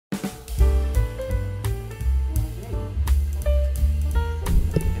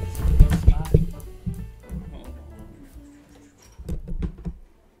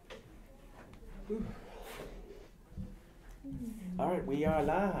We are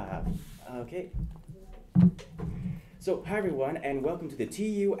live. Okay. So, hi everyone, and welcome to the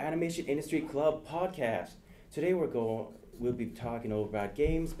TU Animation Industry Club podcast. Today we'll be talking about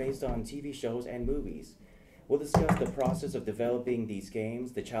games based on TV shows and movies. We'll discuss the process of developing these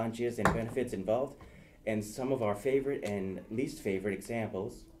games, the challenges and benefits involved, and some of our favorite and least favorite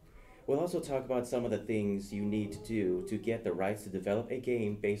examples. We'll also talk about some of the things you need to do to get the rights to develop a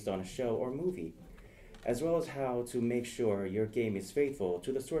game based on a show or movie, as well as how to make sure your game is faithful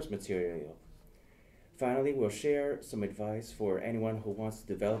to the source material. Finally, we'll share some advice for anyone who wants to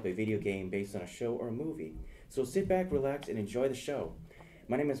develop a video game based on a show or movie. So sit back, relax, and enjoy the show.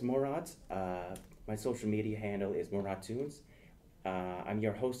 My name is Murat. My social media handle is Murattoons. I'm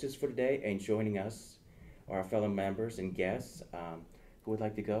your hostess for today, and joining us are our fellow members and guests. Who would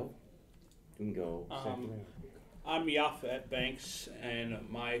like to go? We can go. I'm Banks, and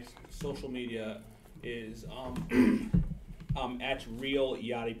my social media is at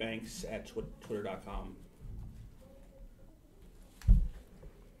trueyattibanks at twitter.com.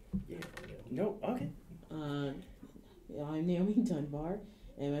 Yeah. No. Okay. I'm Naomi Dunbar,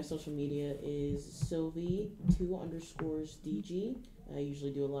 and my social media is Sylvie2_DG. I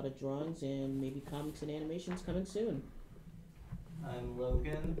usually do a lot of drawings and maybe comics and animations coming soon. I'm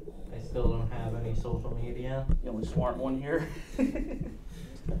Logan. I still don't have any social media. The only smart one here.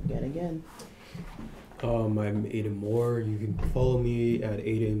 Again. I'm Aiden Moore. You can follow me at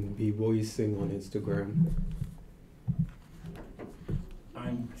Aiden B Voicing on Instagram.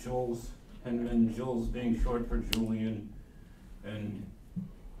 I'm Jules, and Jules being short for Julian, and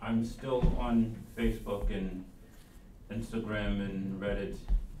I'm still on Facebook and Instagram and Reddit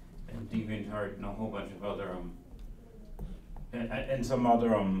and Deviantart and a whole bunch of other and some other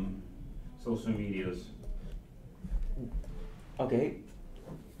social medias. Okay.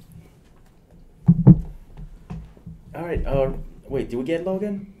 All right. Wait. Did we get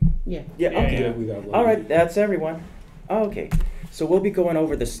Logan? Yeah. Yeah. Okay. Yeah, we got Logan. All right. That's everyone. Okay. So we'll be going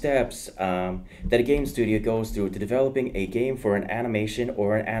over the steps that a game studio goes through to developing a game for an animation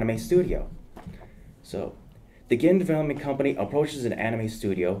or an anime studio. So, the game development company approaches an anime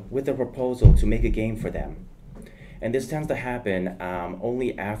studio with a proposal to make a game for them. And this tends to happen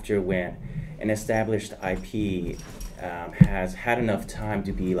only after when an established IP has had enough time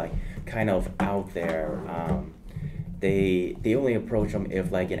to be kind of out there. They only approach them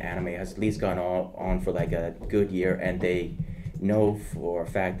if an anime has at least gone on for a good year, and they know for a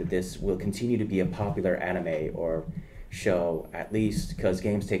fact that this will continue to be a popular anime or show, at least because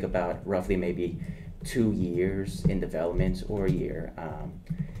games take about roughly maybe 2 years in development or a year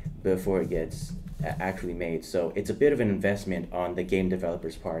before it gets actually made. So it's a bit of an investment on the game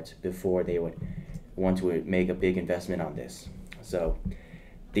developer's part before they would want to make a big investment on this. So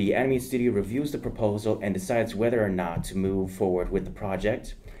the anime studio reviews the proposal and decides whether or not to move forward with the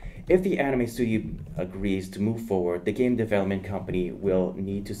project. If the anime studio agrees to move forward, the game development company will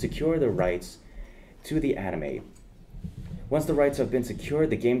need to secure the rights to the anime. Once the rights have been secured,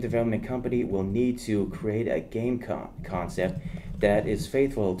 the game development company will need to create a game concept that is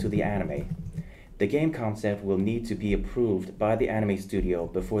faithful to the anime. The game concept will need to be approved by the anime studio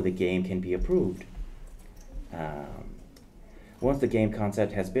before the game can be approved. Once the game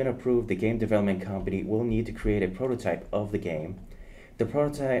concept has been approved, the game development company will need to create a prototype of the game. The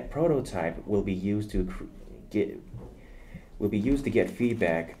prototype will be used to get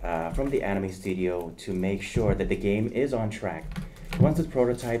feedback from the anime studio to make sure that the game is on track. Once the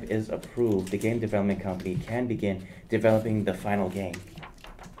prototype is approved, the game development company can begin developing the final game.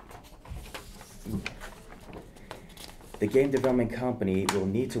 The game development company will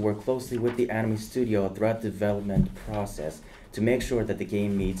need to work closely with the anime studio throughout the development process to make sure that the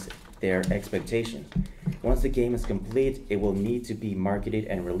game meets their expectations. Once the game is complete, it will need to be marketed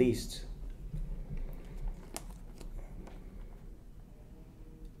and released.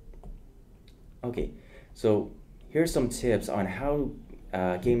 Okay, so here's some tips on how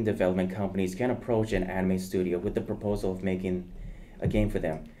game development companies can approach an anime studio with the proposal of making a game for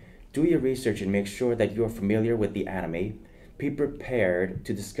them. Do your research and make sure that you are familiar with the anime. Be prepared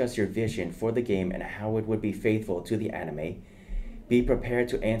to discuss your vision for the game and how it would be faithful to the anime. Be prepared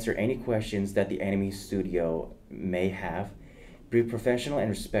to answer any questions that the anime studio may have. Be professional and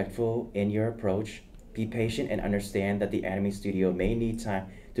respectful in your approach. Be patient and understand that the anime studio may need time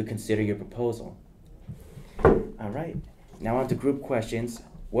to consider your proposal. All right, now on to group questions.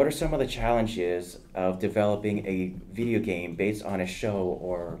 What are some of the challenges of developing a video game based on a show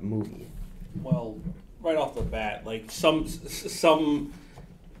or movie? Well, right off the bat, some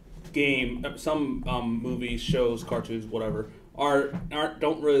movies, shows, cartoons, whatever,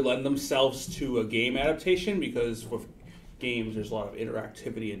 don't really lend themselves to a game adaptation because games, there's a lot of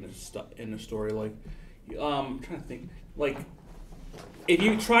interactivity in the story. Like, I'm trying to think. Like, if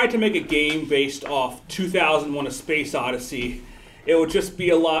you tried to make a game based off 2001: A Space Odyssey, it would just be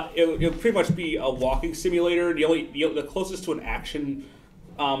a lot. It would pretty much be a walking simulator. The closest to an action,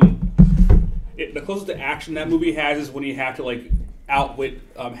 the closest to action that movie has is when you have to like outwit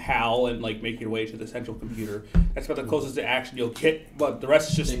Hal and like make your way to the central computer. That's about the closest to action you'll get. But the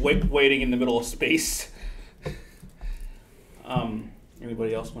rest is just waiting in the middle of space.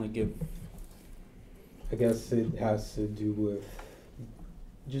 Anybody else want to give? I guess it has to do with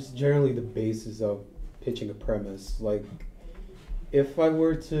just generally the basis of pitching a premise. Like, if I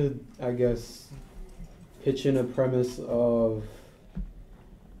were to, I guess, pitch in a premise of,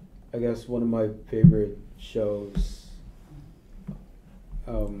 I guess, one of my favorite shows,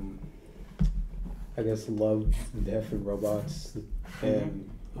 I guess, Love, Death, and Robots, and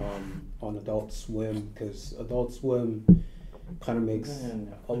on Adult Swim, because Adult Swim kind of makes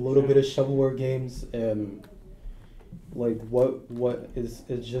a little bit of shovelware games, and like what is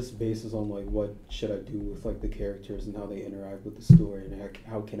it just bases on like what should I do with like the characters and how they interact with the story, and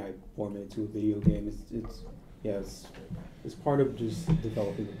how can I form it into a video game. It's part of just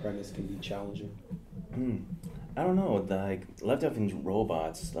developing the premise can be challenging. I don't know, like Love, Death, and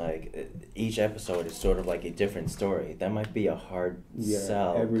Robots, like each episode is sort of like a different story. That might be a hard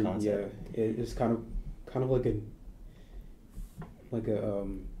sell concept. It's kind of like a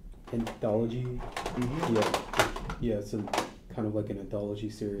anthology. It's a kind of like an anthology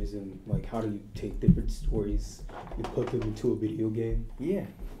series, and like how do you take different stories and put them into a video game? Yeah.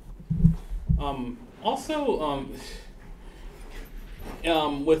 Also,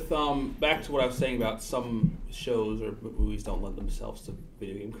 with back to what I was saying about some shows or movies don't lend themselves to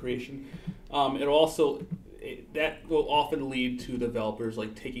video game creation. That will often lead to developers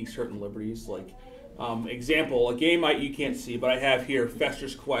like taking certain liberties. Like, example, a game you can't see, but I have here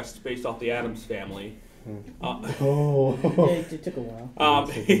Fester's Quest based off the Addams Family. It took a while.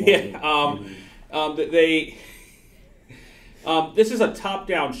 This is a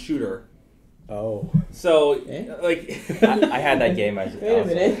top-down shooter. Oh. So, like, I had that game. Wait a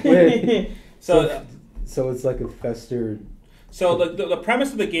minute. Wait. So it's like a Fester. So the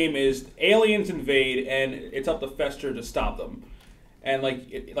premise of the game is aliens invade, and it's up to Fester to stop them. And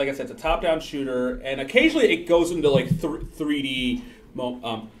like I said, it's a top-down shooter, and occasionally it goes into like 3D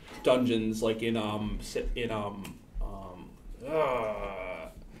dungeons, like in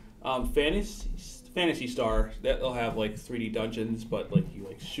Fantasy Star. They'll have like 3D dungeons, but like you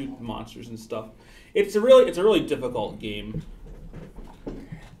like shoot monsters and stuff. It's a really difficult game.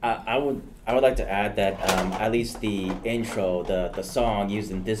 I would like to add that at least the intro, the song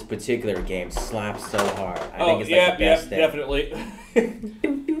used in this particular game slaps so hard. I think it's like the best thing. Definitely.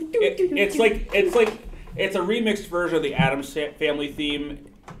 It's a remixed version of the Addams Family theme,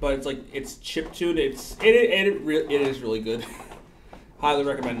 but it's chiptune. It is really good. Highly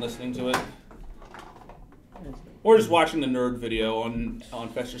recommend listening to it. Or just watching the nerd video on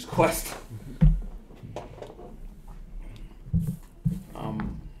Fester's Quest.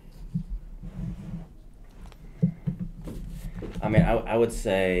 I mean, I would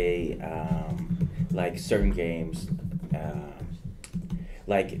say like certain games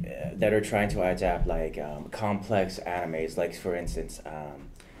that are trying to adapt like complex animes, like for instance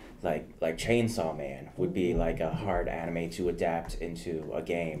like Chainsaw Man would be like a hard anime to adapt into a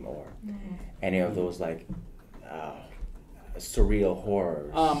game, or any of those like surreal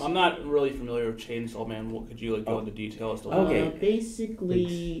horrors. I'm not really familiar with Chainsaw Man. What could you like go into detail as to Okay.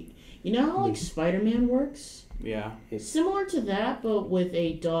 Basically, you know how like Spider-Man works? Yeah. Similar to that, but with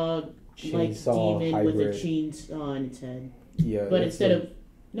a dog like Chainsaw demon hybrid. with a chainsaw on its head. Yeah. But it's instead like-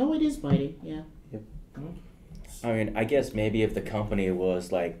 of it is biting. Yeah. I mean, I guess maybe if the company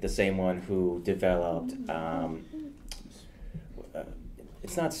was like the same one who developed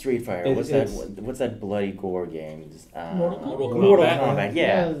it's not Street Fighter. What's that bloody gore game? Mortal Kombat.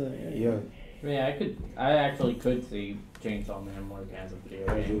 Yeah. Yeah. Yeah, I actually could see Chainsaw Man work as a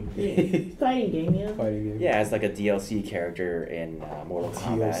video game. Fighting game, yeah. Fighting game. Yeah, it's like a DLC character in Mortal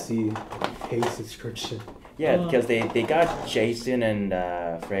Kombat. DLC paid subscription. Yeah, because they got Jason and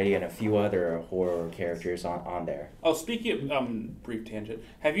Freddy and a few other horror characters on there. Oh, speaking of brief tangent,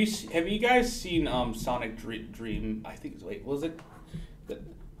 have you guys seen Sonic Dream? I think was it?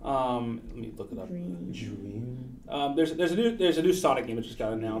 Let me look it up. Dream. There's a new Sonic game that just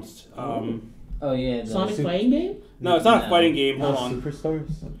got announced. Oh yeah, Sonic fighting game? No, it's not a fighting game. Hold Not on. Superstars.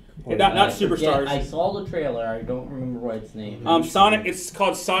 Not Superstars. I saw the trailer. I don't remember what its name. Sonic. It's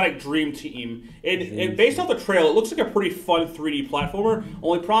called Sonic Dream Team. It based off the trailer, it looks like a pretty fun 3D platformer.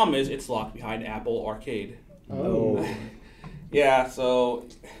 Only problem is it's locked behind Apple Arcade. Oh. Yeah, so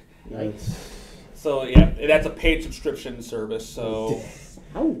That's yeah, that's a paid subscription service. So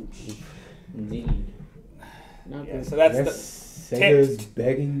Ouch. Indeed. Not yeah, good. so that's Sega's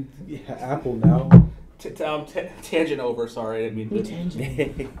begging Apple now. tangent over. Sorry, I didn't mean to.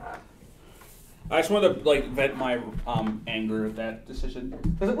 Tangent. I just wanted to like vent my anger at that decision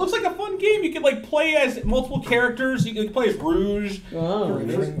because it looks like a fun game. You could like play as multiple characters. You could play as Rouge, Oh,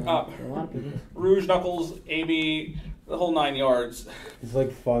 really? a lot of people. Rouge, Knuckles, Amy, the whole 9 yards. It's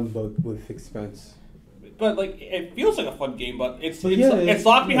like fun, but with expense. But like it feels like a fun game, but it's yeah,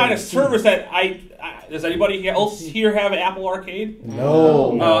 locked behind a it's- service that I does anybody else here have Apple Arcade?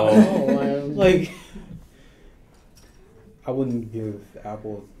 No, Oh, like I wouldn't give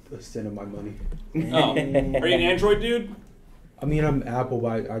Apple a cent of my money. Oh, are you an Android dude? I mean, I'm Apple,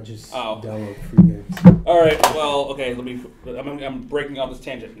 but I just Oh. download free games. All right. Well, okay. I'm breaking off this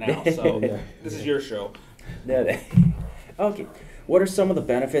tangent now. So Yeah. this is your show. Okay. What are some of the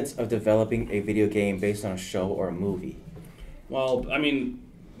benefits of developing a video game based on a show or a movie? Well, I mean,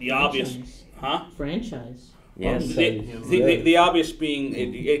 the obvious, huh? Franchise. Yes. The obvious being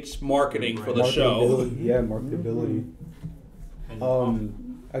it's marketing for the show. Marketability. Yeah, marketability.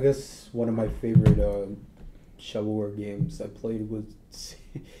 I guess one of my favorite shovelware games I played was,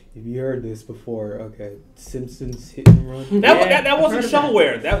 if you heard this before, okay, Simpsons Hit and Run. That I've wasn't heard of that.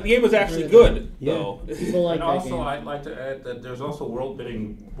 shovelware. That game was actually I've heard of good, Yeah. though. People like And that also, game. I'd like to add that there's also world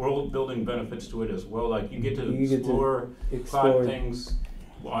building benefits to it as well. Like you get to You get to explore plot explore. things.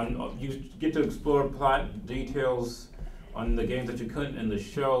 You get to explore plot details on the games that you couldn't in the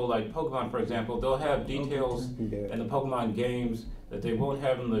show. Like Pokemon, for example, they'll have details Yeah. in the Pokemon games that they won't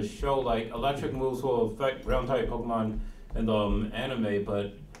have in the show. Like electric moves will affect ground type Pokemon in the anime,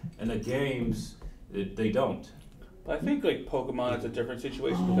 but in the games they don't. But I think like Pokemon is a different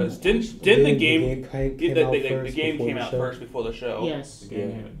situation because didn't the game the game came out first before the show? Yes. The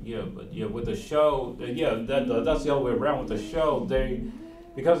game, but with the show, that's the other way around. With the show,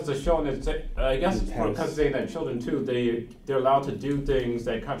 because it's a show and it's I guess it's because it's aimed at children too. They're allowed to do things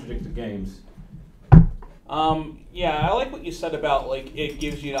that contradict the games. Yeah, I like what you said about like it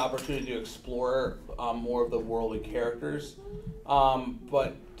gives you an opportunity to explore more of the world and characters.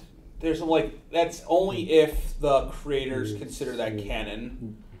 But there's like that's only if the creators consider that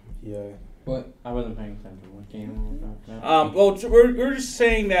canon. Yeah. What? I wasn't paying attention. What game was that? Well, we're just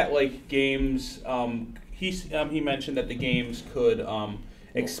saying that like games. He mentioned that the games could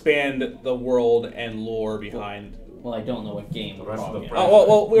expand the world and lore behind. Well, I don't know what game The we're rest of talking the about.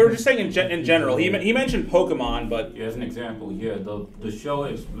 Well, we were just saying in general. He mentioned Pokemon, but Yeah, as an example, the show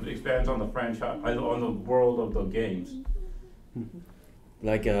expands on the franchise, on the world of the games.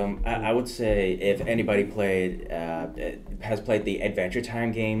 Like I would say if anybody has played the Adventure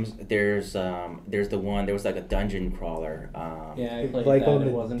Time games, there was like a dungeon crawler. Yeah, I played Like that. on It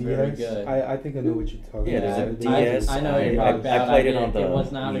the wasn't DS, very good. I think I know what you're talking Yeah, about. there's a DS. I know what you're talking about. I played it on the It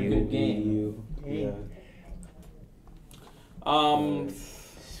was not a Wii U. good game. Yeah.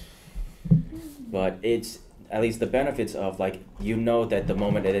 But it's at least the benefits of like that the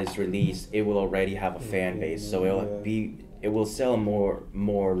moment it is released, it will already have a fan base, so it will sell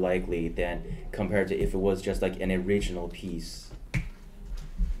more likely than compared to if it was just like an original piece.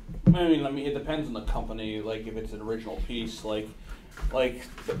 I mean, it depends on the company. Like, if it's an original piece, like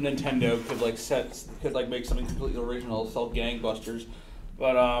Nintendo could make something completely original, sell gangbusters.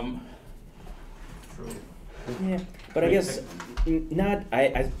 But True. Yeah, but I guess not.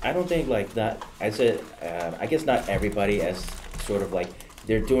 I don't think like that. I guess not everybody as sort of like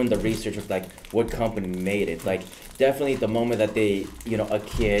they're doing the research of like what company made it. Like definitely the moment that they a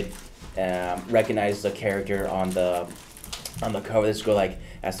kid recognizes a character on the cover, this girl like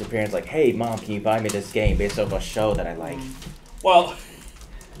as the parents like, hey mom, can you buy me this game based off a show that I like? well,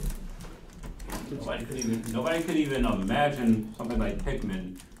 Nobody could even imagine something like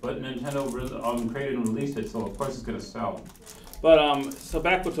Pikmin, but Nintendo created and released it, so of course it's gonna sell. but so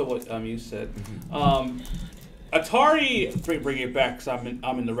back to what you said. Atari, bring it back because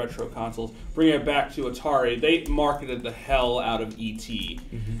I'm in the retro consoles. Bring it back to Atari. They marketed the hell out of ET.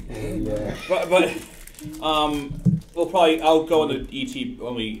 Yeah. But I'll go into ET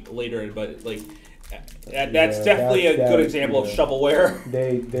only later. But like that's definitely a good example of shovelware.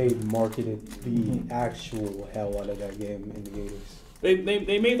 They marketed the actual hell out of that game in the 80s.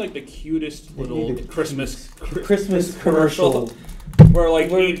 They made like the cutest little Christmas commercial. where like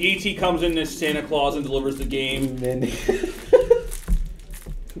ET comes in as Santa Claus and delivers the game. And then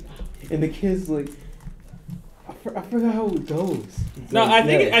and the kids like, I forgot how it goes. No, I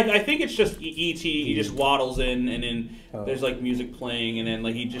think Yeah. I think it's just E.T. He just waddles in, and then there's like music playing, and then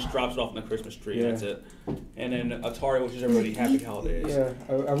like he just drops it off on the Christmas tree. Yeah. And that's it. And then Atari wishes everybody happy holidays. Yeah,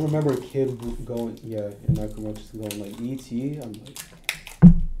 I remember a kid going, in that commercial going like E.T. I'm like,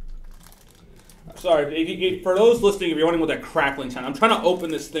 Sorry, for those listening, if you're wondering what that crackling sound, I'm trying to open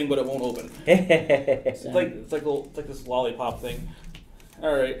this thing, but it won't open. It's like this lollipop thing.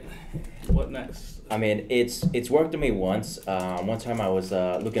 All right, what next? I mean, it's worked on me once. One time I was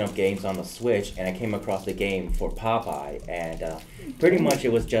looking up games on the Switch, and I came across the game for Popeye, and pretty much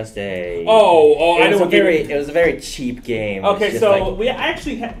it was just a. I know what it was a very cheap game. Okay, so we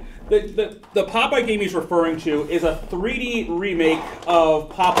actually had the Popeye game he's referring to is a 3D remake of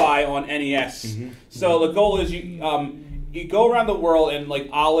Popeye on NES. Mm-hmm. So the goal is you go around the world, and like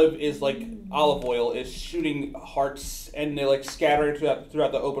olive oil is shooting hearts, and they're like scattering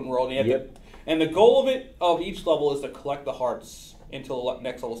throughout the open world. And you have and the goal of each level is to collect the hearts until the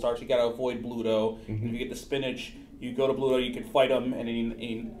next level starts. You got to avoid Bluto. Mm-hmm. If you get the spinach, you go to Bluto. You can fight them, and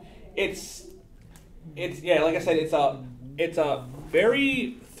it's like I said, it's a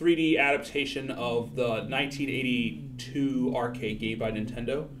very 3D adaptation of the 1982 arcade game by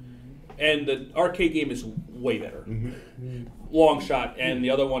Nintendo, and the arcade game is way better, long shot. And the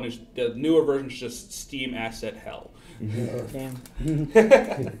other one is the newer version is just Steam asset hell. Damn.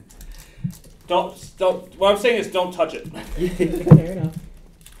 Don't. What I'm saying is, don't touch it. Fair enough.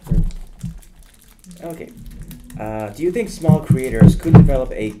 Okay. Do you think small creators could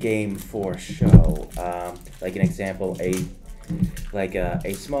develop a game for show? Like an example, a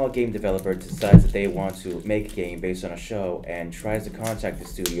small game developer decides that they want to make a game based on a show and tries to contact the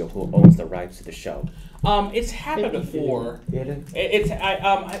studio who owns the rights to the show. It's happened before. yeah.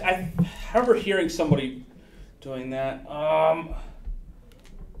 I remember hearing somebody doing that.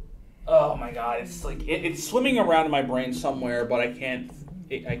 Oh my god, it's like it's swimming around in my brain somewhere, but I can't.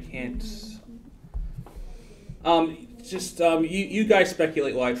 You guys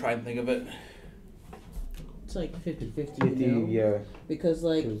speculate while I try and think of it. It's like 50-50, 50, you know? yeah. Because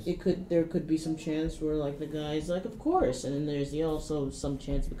like there could be some chance where like the guy's like, of course, and then there's also some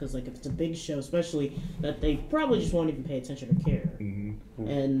chance because like if it's a big show, especially that they probably just won't even pay attention or care,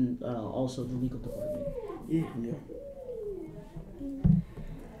 and also the legal department. Yeah.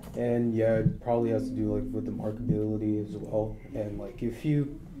 And yeah, it probably has to do like with the marketability as well. And like if you're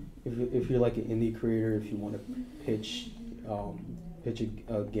like an indie creator, if you want to pitch a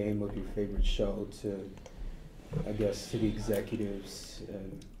game of your favorite show to, I guess, to the executives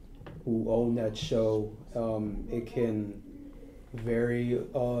who own that show, it can vary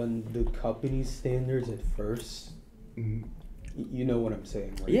on the company's standards at first. You know what I'm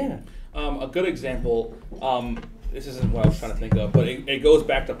saying, right? Yeah. A good example, this isn't what I was trying to think of, but it goes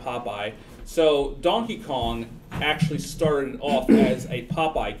back to Popeye. So Donkey Kong actually started off as a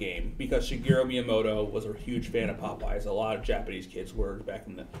Popeye game because Shigeru Miyamoto was a huge fan of Popeye, as a lot of Japanese kids were back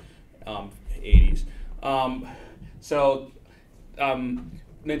in the 80s.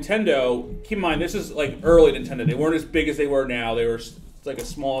 Nintendo, keep in mind, this is like early Nintendo. They weren't as big as they were now. They were like a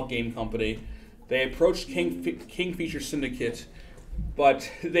small game company. They approached Kingfisher Syndicate, but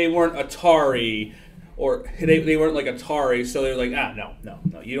they weren't Atari, or they weren't like Atari, so they were like, no,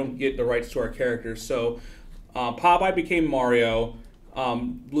 you don't get the rights to our characters. So Popeye became Mario,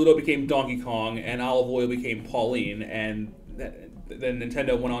 Bluto became Donkey Kong, and Olive Oil became Pauline, and then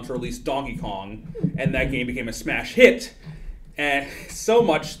Nintendo went on to release Donkey Kong, and that game became a smash hit, and so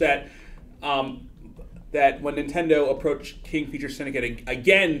much that that when Nintendo approached Kingfisher Syndicate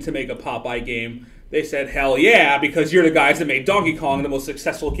again to make a Popeye game, they said, hell yeah, because you're the guys that made Donkey Kong the most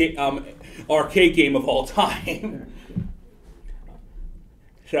successful arcade game of all time.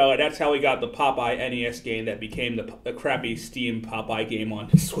 So that's how we got the Popeye NES game that became the crappy Steam Popeye game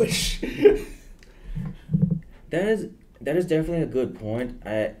on Switch. That is definitely a good point.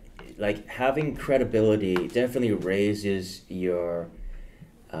 Like having credibility definitely raises your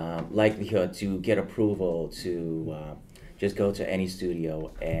likelihood to get approval to just go to any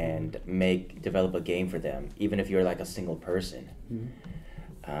studio and develop a game for them, even if you're like a single person.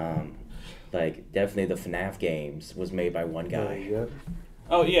 Like definitely the FNAF games was made by one guy. Yeah.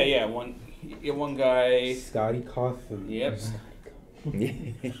 Oh yeah, one guy. Scotty Coffin. Yep.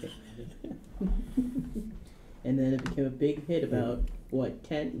 And then it became a big hit about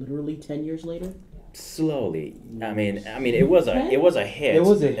literally 10 years later. slowly. I mean, it was a hit. It was a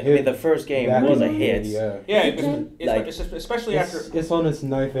hit. I mean, the first game Back was a in the hit. day, Yeah. Yeah, Like- especially after. It's on its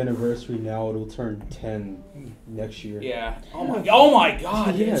 9th anniversary now. It'll turn 10 next year. Yeah. Oh my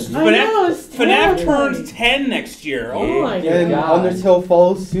God. Yeah, It's dude. I know, it's FNAF terrifying. turns 10 next year. Oh Oh my And God. Undertale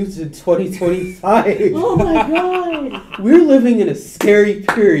follows suits in 2025. Oh my god. We're living in a scary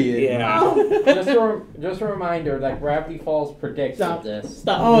period. Yeah. Just a reminder that Gravity Falls predicted Stop. this.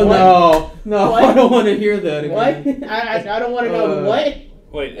 Stop. Oh What? no, What? I don't want to hear that What? again. I don't want to know what.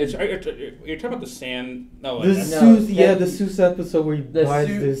 Wait, you're talking about the sand? No, The wait, Seuss, that- the Seuss episode where he The buys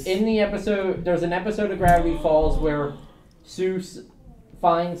Seuss, this. in the episode, there's an episode of Gravity Falls where Seuss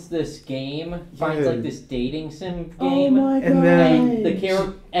finds this game, finds Yeah. like this dating sim Oh game, my god. And then- and the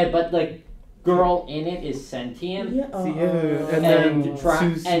character, but the girl in it is sentient. Yeah. and then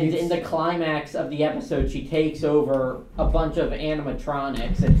Seuss And meets- in the climax of the episode, she takes over a bunch of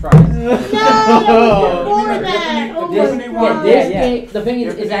animatronics and tries. No, Oh, more yeah, that. Oh This, my yeah, god. this Yeah. game, the thing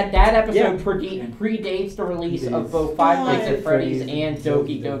is that episode Yeah. predates the release of Yes. both Five Nights God. at Freddy's and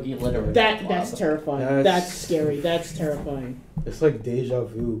Doki Doki Literature. That's terrifying. That's- That's scary. That's terrifying. It's like deja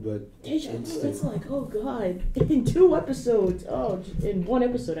vu, but Deja vu. instant. It's like, oh god, in 2 episodes. Oh, in 1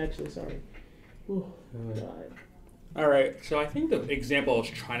 episode actually. Sorry. Oh god. All right, so I think the example I was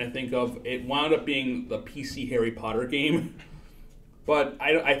trying to think of, it wound up being the PC Harry Potter game, but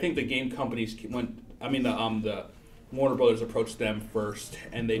I think the game companies went. I mean, the Warner Brothers approached them first,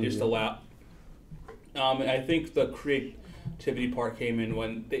 and they just allowed. And I think the creativity part came in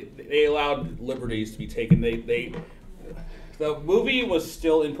when they allowed liberties to be taken. The movie was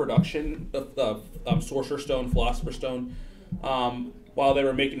still in production, the Sorcerer's Stone, Philosopher's Stone, while they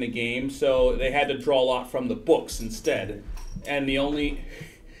were making the game, so they had to draw a lot from the books instead. And the only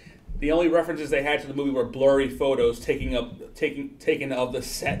references they had to the movie were blurry photos taken of the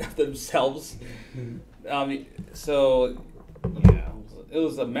set of themselves. So yeah, it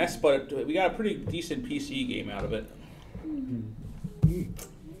was a mess, but we got a pretty decent PC game out of it.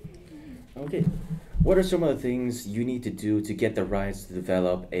 Okay. What are some of the things you need to do to get the rights to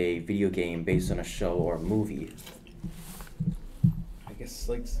develop a video game based on a show or a movie? I guess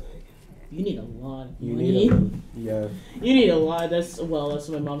like You need a lot of you money. need yeah. You need a lot. That's what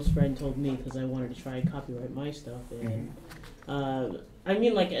my mom's friend told me because I wanted to try and copyright my stuff. And I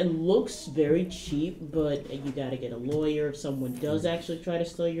mean, like, it looks very cheap, but you got to get a lawyer if someone does actually try to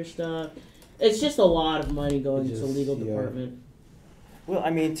steal your stuff. It's just a lot of money going into the legal department. Well,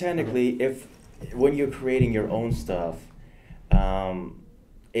 I mean, technically, when you're creating your own stuff,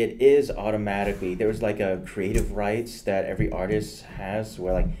 it is automatically, there's like a creative rights that every artist has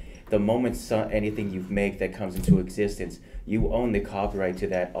where like the moment anything you make that comes into existence, you own the copyright to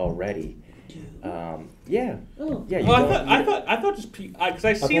that already. Yeah. Oh. Yeah. I thought just because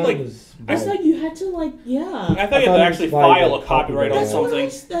I see thought like it was I both. thought you had to, like, yeah. I thought you had to actually file a copyright on That's what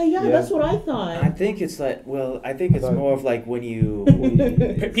something. that's what I thought. I think it's like, well, I think it's But- more of like when you.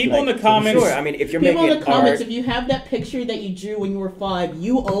 People in the like, comments. Sure, I mean, if you're People making in the comments, art, if you have that picture that you drew when you were 5,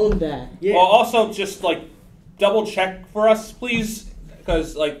 you own that. yeah. Well, also just like double check for us, please,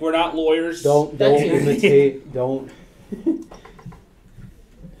 because like we're not lawyers. Don't That's it. imitate. Don't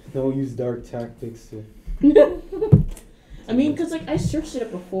use dark tactics to. I mean, because, like, I searched it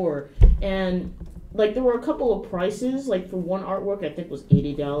up before, and, like, there were a couple of prices. Like, for one artwork, I think was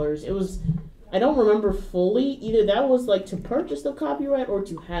 $80. It was, I don't remember fully. Either that was, like, to purchase the copyright or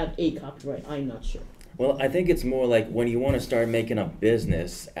to have a copyright. I'm not sure. Well, I think it's more like when you want to start making a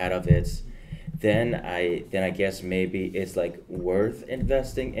business out of it, then I guess maybe it's like worth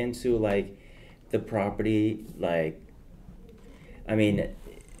investing into like the property. Like, I mean,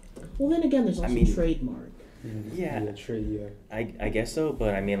 Well, then again, there's also mean- trademark. Yeah. I guess so,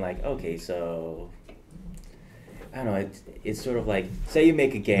 but I mean, like, okay, so I don't know. It's sort of like, say you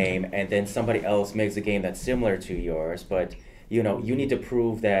make a game and then somebody else makes a game that's similar to yours, but you know you need to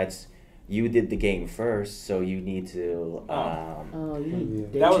prove that you did the game first, so you need to. Oh, you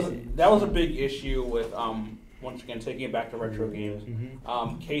need That was a big issue with once again taking it back to retro games.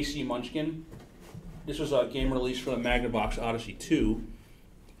 Casey Munchkin. This was a game released for the Magnavox Odyssey 2,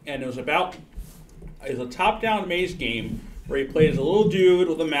 and it was a top-down maze game where he plays a little dude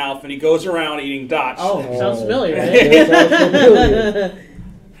with a mouth and he goes around eating dots. Oh, sounds familiar, right? That sounds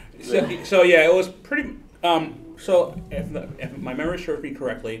familiar. So yeah, it was pretty. So if my memory serves me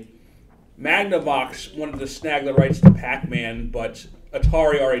correctly, Magnavox wanted to snag the rights to Pac-Man, but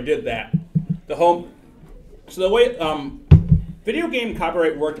Atari already did that. So the way video game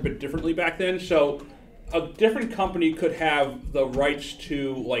copyright worked a bit differently back then. So a different company could have the rights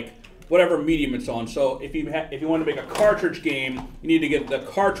to like whatever medium it's on. So if you want to make a cartridge game, you need to get the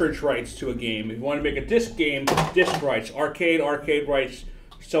cartridge rights to a game. If you want to make a disc game, disc rights, arcade rights,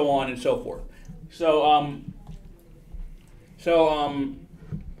 so on and so forth.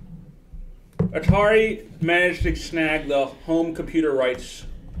 Atari managed to snag the home computer rights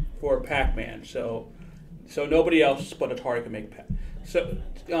for Pac-Man. So nobody else but Atari could make Pac-Man. So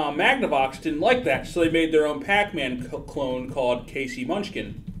Magnavox didn't like that, so they made their own Pac-Man clone called Casey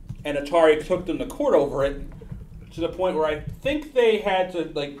Munchkin, and Atari took them to court over it to the point where I think they had to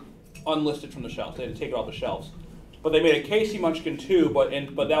unlist it from the shelves. They had to take it off the shelves. But they made a Casey Munchkin 2, but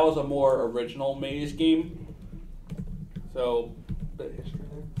that was a more original maze game. So, bit of history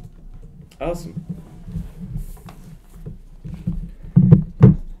there. Awesome.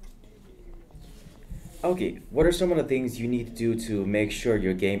 Okay, what are some of the things you need to do to make sure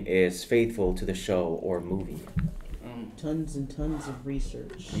your game is faithful to the show or movie? Tons and tons of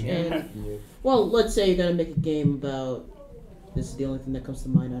research. Yeah. And, well, let's say you're going to make a game about, this is the only thing that comes to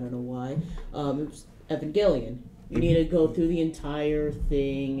mind, I don't know why, it's Evangelion. You need to go through the entire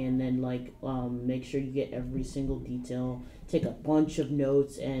thing and then make sure you get every single detail, take a bunch of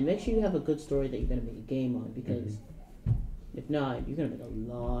notes, and make sure you have a good story that you're going to make a game on, because if not, you're going to make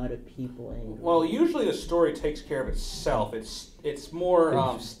a lot of people angry. Well, usually the story takes care of itself. It's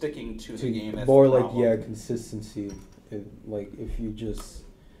more sticking to the game. That's more the problem. consistency. If you just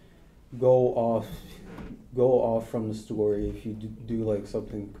go off from the story, if you do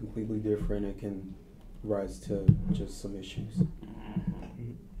something completely different, it can rise to just some issues.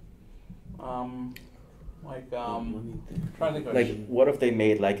 Trying to think of what if they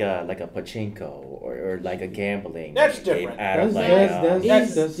made like a pachinko or like a gambling That's game different. out of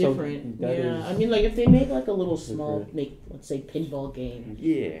That's that's different. that Yeah, is- I mean, if they make a little small, let's say pinball game,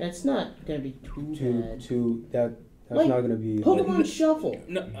 yeah. that's not gonna be too bad. That's not gonna be Pokemon Shuffle.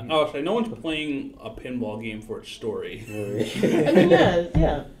 No, sorry, no one's playing a pinball game for its story. I mean,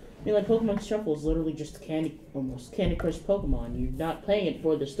 yeah. I mean, Pokemon Shuffle is literally just almost Candy Crush Pokemon. You're not playing it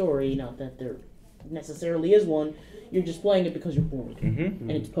for the story, not that there necessarily is one. You're just playing it because you're bored,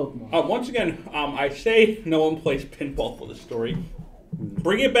 and it's Pokemon. Once again, I say no one plays pinball for the story.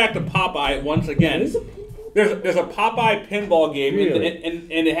 Bring it back to Popeye once again. There's a Popeye pinball game, Really? and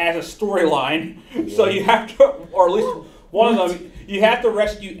it has a storyline. So you have to, or at least one of them, you have to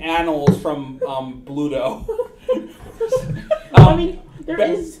rescue animals from Bluto. I mean, there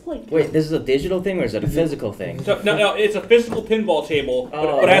is Wait, this is a digital thing or is it a physical thing? So no, it's a physical pinball table,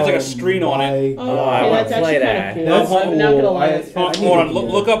 but it has a screen on it. Oh, I wanna that's play actually that. kind of cool. That's I'm not gonna cool. lie. That's Hold kinda on, cool.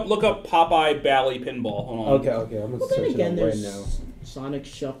 look up Popeye Bally pinball. Hold on. Okay, I'm gonna Well, then search again, it up right there's now. Sonic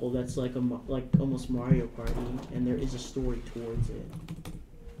Shuffle. That's like almost Mario Party, and there is a story towards it.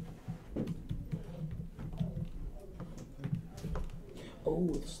 Oh,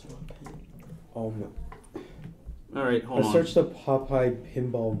 it's still a pen. Oh no. All right, hold I on. searched the Popeye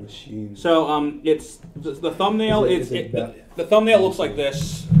pinball machine. So it's the thumbnail. Is it The thumbnail looks like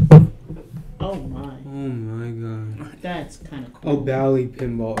this. Oh my, Oh my god. that's kind of cool. Oh, Bally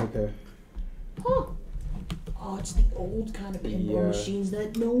pinball. Okay. Huh. Oh, it's the old kind of pinball Yeah. machines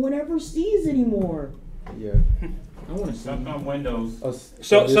that no one ever sees anymore. Yeah. I want to see. Stuck on Windows. Yes.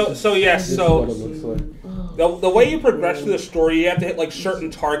 This is what it looks like. Oh. The way you progress through the story, you have to hit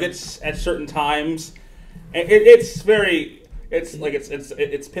certain targets at certain times. And it's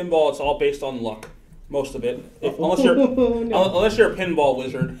pinball. It's all based on luck, most of it. Unless you're No. unless you're a pinball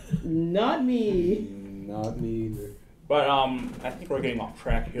wizard. Not me. Not me either. But I think we're getting off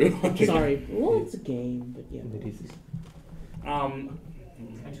track here. Sorry. Well, it's a game, but yeah. Um,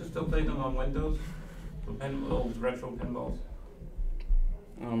 Can't you still play them on Windows? The old retro pinballs?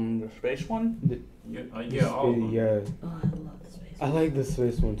 the space one. Yeah, all of them. Yeah. Oh, I love the space. I like the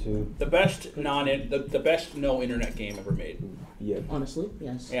space one too. The best the best no internet game ever made. Yeah. Honestly,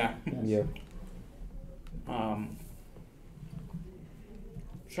 yes. Yeah. Yes. Yeah.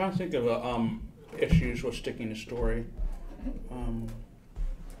 Trying to think of issues with sticking to story.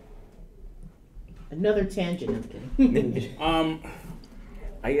 Another tangent. I'm kidding.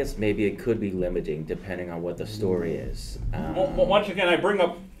 I guess maybe it could be limiting depending on what the story is. Well, once again, I bring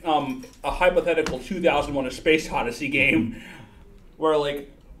up a hypothetical 2001: A Space Odyssey game, where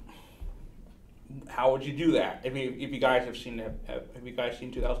how would you do that? If you guys have seen have you guys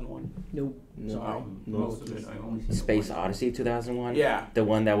seen 2001? Nope. Sorry. Most of it, I only see Space one. Odyssey 2001? Yeah. The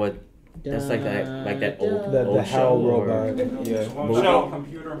one that would... That's like that old The old HAL show or- robot. Yeah. So-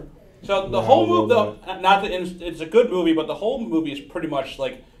 Computer. So the Wow, whole movie, robot. not that it's a good movie, but the whole movie is pretty much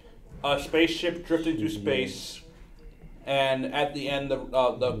like a spaceship drifting through space, and at the end the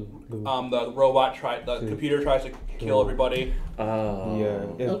robot computer tries to kill everybody. Oh.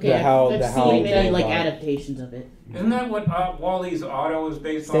 Yeah. Okay, I've seen many like adaptations of it. Isn't that what Wall-E's Auto is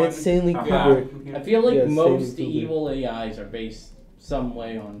based on? Stanley A Kubrick. computer? I feel like Yeah, most same evil AIs are based some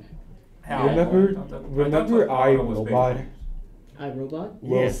way on. How? Remember I thought iRobot? iRobot?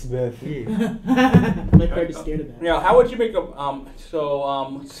 Will Smith. My friend is scared of that. Yeah, how would you make a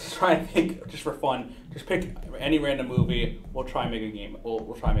let's try and think just for fun. Just pick any random movie. We'll try and make a game.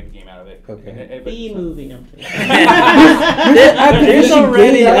 We'll try and make a game out of it. Okay. B movie, no. There's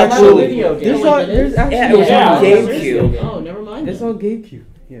already actually video game. there's actually Yeah, it was Yeah. on GameCube. Oh, never mind. It's then. on GameCube.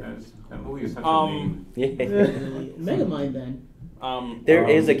 Yeah. That movie is such a name. Yeah. Megamind then. There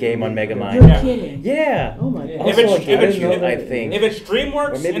is a game on Mega You're Mind. Yeah. kidding. Yeah. Oh my Yeah. god. If it's- Also, if it's- GameCube, I think. If it's DreamWorks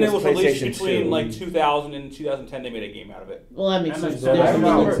Or maybe and it it was was released PlayStation between 2. like 2000 and 2010, they made a game out of it. Well, that makes And sense. so There's I some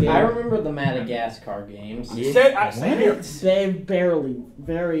remember- minutes I here. remember the Madagascar games. Yeah. Same here. Barely,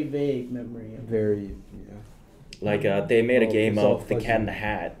 very vague memory. Of Very. Yeah. Like they made a Oh, game it's all of The fuzzy. Cat in the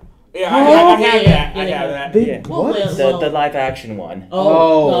Hat. Yeah, Oh, I yeah, have that. I yeah, have yeah. that. They, Yeah. Well, what? well, The live action one.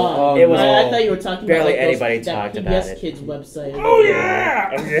 Oh, God. It was- I thought you were talking barely about like anybody that talked PBS about it. Kids website. Oh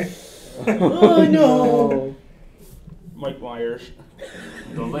yeah! Okay. Oh no! Mike Myers.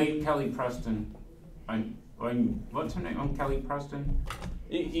 The late Kelly Preston. What's her name? Kelly Preston?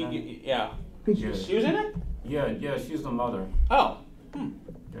 Yeah. Yeah. She was in it? Yeah, she's the mother. Oh.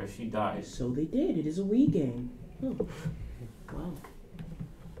 Yeah, she dies. So they did. It is a Wii game. Oh. Wow.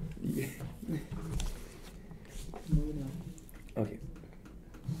 Moving on. Okay.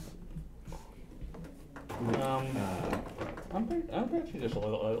 I'm pretty sure there's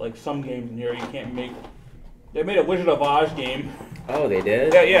like some games in here you can't make. They made a Wizard of Oz game. Oh, they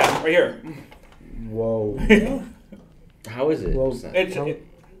did? Yeah, right here. Whoa. How is it? Well,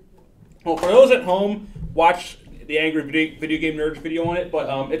 Well, for those at home, watch the Angry Video Game Nerds video on it.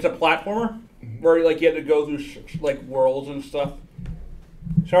 But it's a platformer where like you have to go through like worlds and stuff.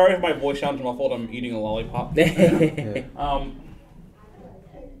 Sorry if my voice sounds muffled. I'm eating a lollipop.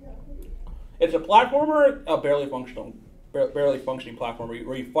 It's a platformer, a barely functioning platformer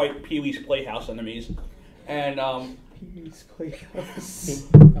where you fight Pee-wee's Playhouse enemies, and Pee-wee's Playhouse.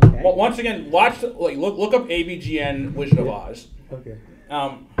 Okay. well, once again, look up AVGN Wizard of Oz. Okay.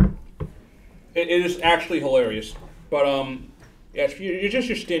 It is actually hilarious, but yeah, you're just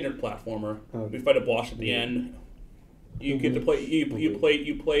your standard platformer. Okay. We fight a boss at the end. You get to play. You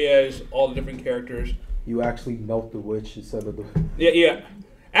play as all the different characters. You actually melt the witch instead of the. Yeah.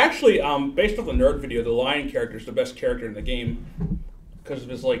 Actually, based off the nerd video, the lion character is the best character in the game because of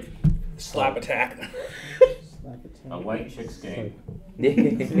his like slap attack. A white chicks game. Yeah.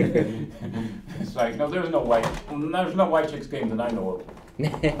 It's like, no, there's no white chicks game that I know of.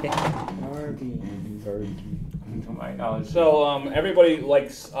 Barbie. To my knowledge. So everybody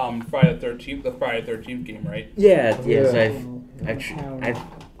likes Friday the 13th, the Friday the 13th game, right? Yes,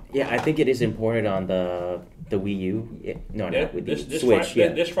 Yeah. I think it is imported on the Wii U. Yeah, no, with the This Switch.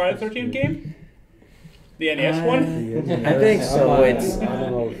 This Friday the 13th game, the NES one. I think so. It's I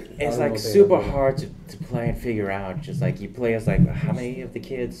don't know. it's like super hard to play and figure out. Just like you play as like how many of the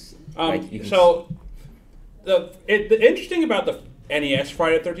kids? Like, you can So the interesting about the NES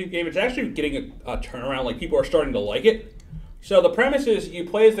Friday the 13th game, it's actually getting a turnaround. Like people are starting to like it. So the premise is you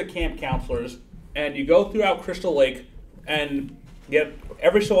play as the camp counselors and you go throughout Crystal Lake and yet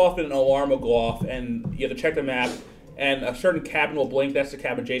every so often an alarm will go off and you have to check the map and a certain cabin will blink. That's the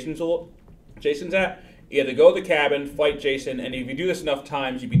cabin Jason's at. You have to go to the cabin, fight Jason, and if you do this enough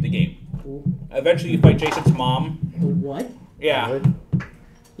times, you beat the game. Cool. Eventually, you fight Jason's mom. What? Yeah.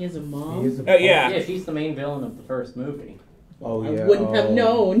 He has a mom? Yeah. Yeah, she's the main villain of the first movie. Oh, yeah. I wouldn't have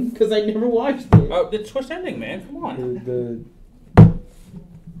known because I never watched it. Oh, the twist ending, man. Come on. The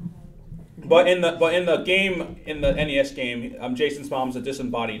But in the game, in the NES game, Jason's mom's a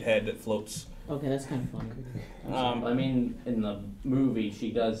disembodied head that floats. Okay, that's kind of fun. I mean, in the movie,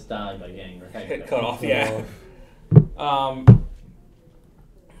 she does die by getting her head Cut off, yeah.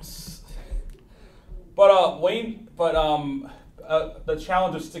 The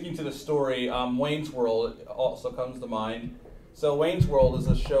challenge of sticking to the story, Wayne's World also comes to mind. So Wayne's World is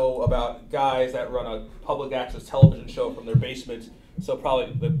a show about guys that run a public access television show from their basement. So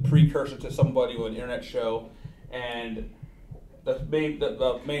probably the precursor to somebody with an internet show, and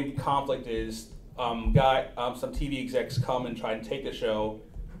the main conflict is some TV execs come and try and take the show,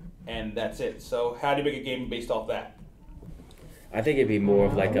 and that's it. So how do you make a game based off that? I think it'd be more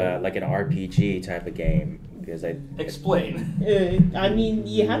of like an RPG type of game because Explain. I mean,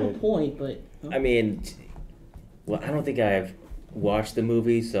 you have a point, but I mean, well, I don't think I've watched the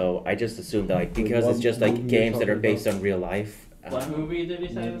movie, so I just assumed that like because What it's just movie like you're games that are talking based about? on real life. What movie did he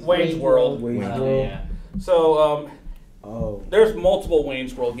say? This Wayne's World. Wayne's Oh, World. yeah. So Oh. there's multiple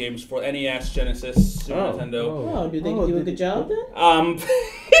Wayne's World games for NES, Genesis, Super Oh. Nintendo. Oh, did they do a good job then?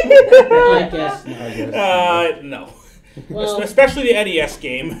 I guess not. I guess. No. Well, Especially the NES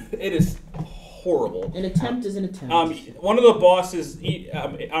game. It is horrible. an attempt is an attempt. One of the bosses. I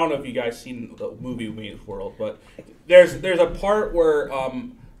don't know if you guys seen the movie Wayne's World, but there's a part where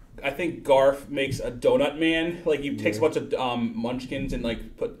I think Garth makes a donut man. Like he takes a bunch of munchkins and like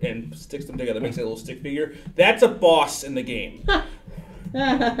sticks them together, makes a little stick figure. That's a boss in the game,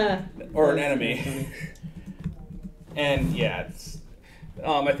 or an enemy. And yeah, it's,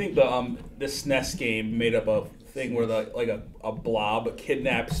 I think the SNES game made up a thing where a blob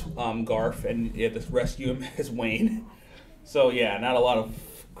kidnaps Garth and you have to rescue him as Wayne. So yeah, not a lot of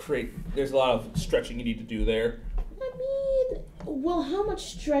there's a lot of stretching you need to do there. I mean, well, how much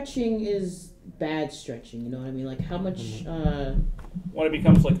stretching is bad stretching? You know what I mean? Like how much? When it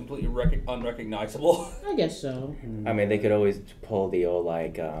becomes like completely unrecognizable. I guess so. I mean, they could always pull the old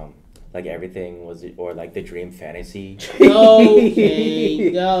like everything was or like the dream fantasy. Okay,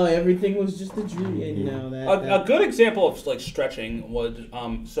 no, everything was just a dream. No, A good example of like stretching was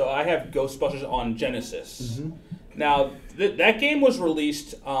so I have Ghostbusters on Genesis. Mm-hmm. Now that game was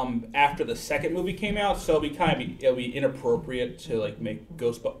released after the second movie came out, so it'll be inappropriate to like make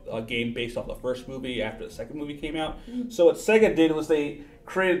a game based off the first movie after the second movie came out. So what Sega did was they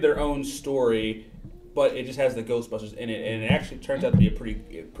created their own story, but it just has the Ghostbusters in it, and it actually turns out to be a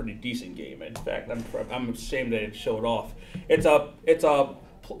pretty decent game. In fact, I'm ashamed that it showed off. It's a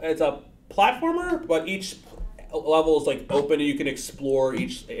platformer, but each level is like open, and you can explore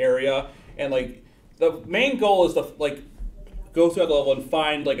each area, and like the main goal is to like go throughout the level and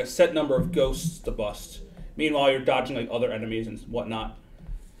find like a set number of ghosts to bust. Meanwhile, you're dodging like other enemies and whatnot.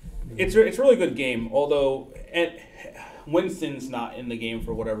 It's a really good game, although Winston's not in the game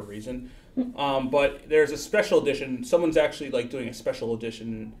for whatever reason. But there's a special edition. Someone's actually like doing a special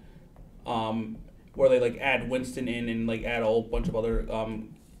edition where they like add Winston in and like add a whole bunch of other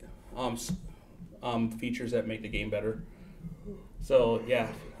features that make the game better. So yeah,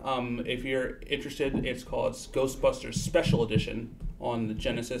 if you're interested, it's called Ghostbusters Special Edition on the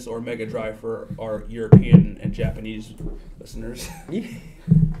Genesis or Mega Drive for our European and Japanese listeners.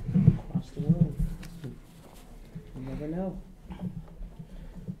 Across the world. You never know.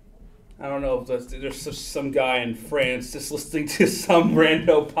 I don't know if there's some guy in France just listening to some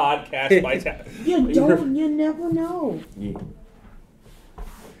rando podcast by You never know. Yeah.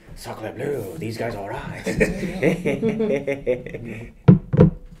 Chocolate blue, these guys are right.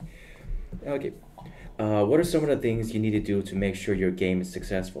 Okay. What are some of the things you need to do to make sure your game is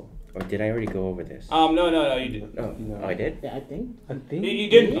successful? Or did I already go over this? No, you didn't. Oh, No. I did? Yeah, I think. You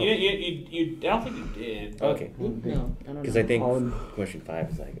didn't. You I don't think you did. But Okay. No, I don't know. Because I think On- question 5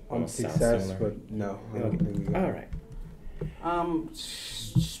 is like On almost sounds success, similar. but no. I don't Okay. think we got All it. right.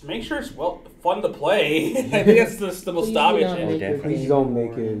 Just make sure it's fun to play. I think that's the most Please obvious. do not Oh, make your definitely. Please game don't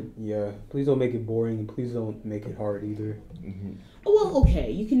make boring. it. Please don't make it boring. And please don't make it hard either. Mm-hmm. Oh, well,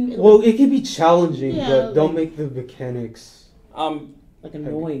 okay, you can. Well, it can be challenging, Yeah, but don't like- make the mechanics like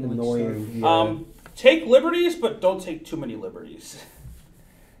annoying. like annoying. stuff. Yeah. Take liberties, but don't take too many liberties.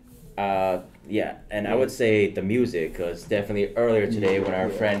 Yeah, and I would say the music, because definitely earlier today when our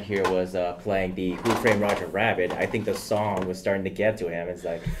Yeah. friend here was playing the Who Framed Roger Rabbit, I think the song was starting to get to him. It's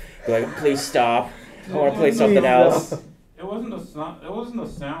like, please stop. I want to play something else. It wasn't the sound. It wasn't the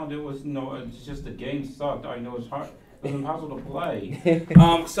sound. It was It's just the game sucked. I know it's hard. It was impossible to play.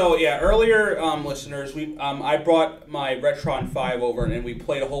 So yeah, earlier listeners, I brought my Retron 5 over and we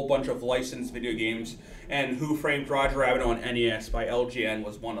played a whole bunch of licensed video games, and Who Framed Roger Rabbit on NES by LGN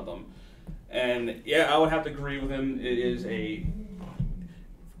was one of them. And yeah, I would have to agree with him. It is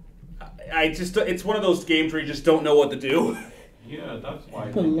it's one of those games where you just don't know what to do. Yeah, that's why. I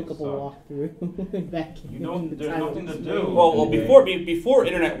A think it lookable sucked. walkthrough back You in don't. the There's time nothing of to the do. screen. Well, before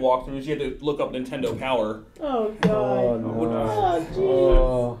internet walkthroughs, you had to look up Nintendo Power. Oh god. Oh no. Oh jeez.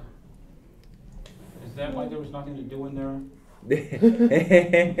 Oh. Is that why there was nothing to do in there? Are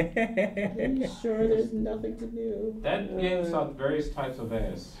you sure there's nothing to do? That game sucked various types of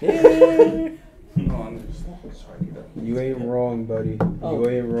ass. Hold on. Sorry. You ain't wrong, buddy. Oh, You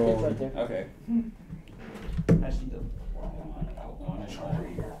ain't it's wrong. right there. Okay. I just need to.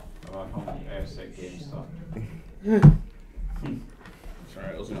 About how many ass that game sucked.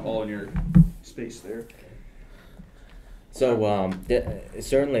 Sorry, I was all in your space there. So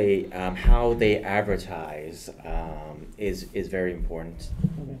certainly how they advertise is very important,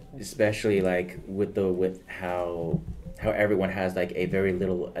 Okay. especially like with how how everyone has like a very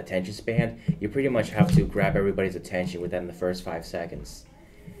little attention span. You pretty much have to grab everybody's attention within the first 5 seconds.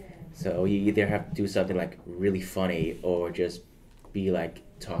 So you either have to do something like really funny or just be like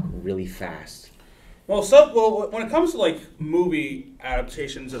talk really fast. Well, when it comes to like movie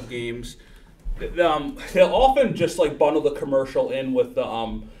adaptations of games, they'll often just like bundle the commercial in with the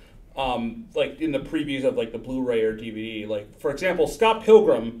like in the previews of like the Blu-ray or DVD. Like for example, Scott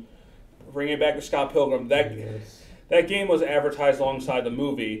Pilgrim, bringing it back to Scott Pilgrim, that game was advertised alongside the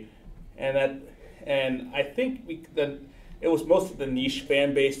movie, and I think it was most of the niche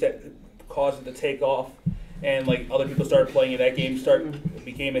fan base that caused it to take off, and like other people started playing it. That game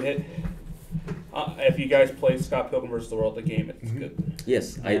became a hit. If you guys played Scott Pilgrim vs. the World, the game, it's good.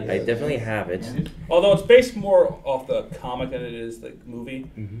 Yes, I definitely have it. Although it's based more off the comic than it is the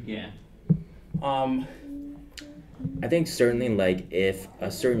movie. Yeah. I think certainly like if a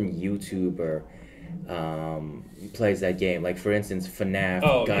certain YouTuber plays that game, like for instance FNAF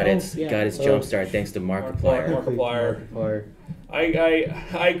got its jump start thanks to Markiplier. Markiplier.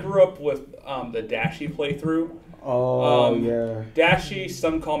 I grew up with the Dashie playthrough. Dashie,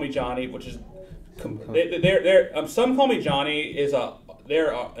 Some Call Me Johnny, which is Some Call Me Johnny is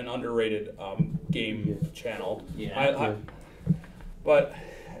they're an underrated game channel. But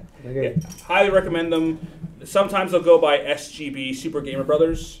highly recommend them. Sometimes they'll go by SGB, Super Gamer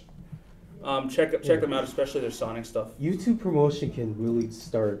Brothers. Check them out, especially their Sonic stuff. YouTube promotion can really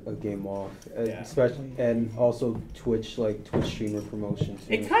start a game off, especially, and also Twitch streamer promotion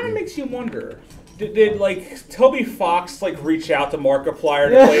too. It kind of makes you wonder. Did like Toby Fox like reach out to Markiplier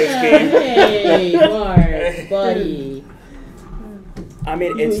to play his game? Hey, Mark, buddy. I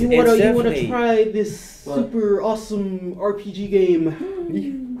mean, you wanna try this super awesome RPG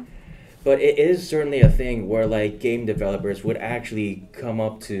game? But it is certainly a thing where like game developers would actually come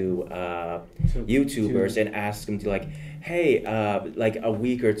up to YouTubers and ask them to like, hey, like a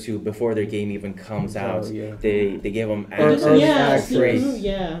week or two before their game even comes out, they give them access. Completely.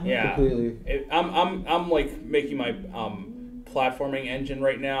 I'm like making my platforming engine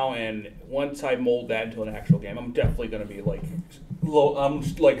right now, and once I mold that into an actual game, I'm definitely gonna be like, I'm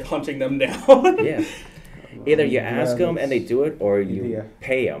like hunting them down. Yeah. Either you ask them and they do it, or you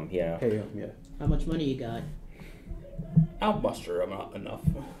pay them. Yeah. Pay them. Yeah. How much money you got? I'll muster enough.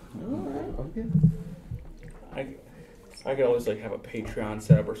 Okay. I could always like have a Patreon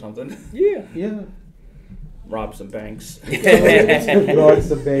set up or something. Yeah. Rob some banks. Rob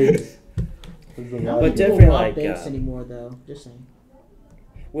some banks. But definitely like banks anymore, though. Just saying.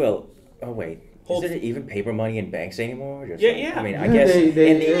 Well, oh wait. Is there even paper money in banks anymore? Yeah. I mean, I guess in the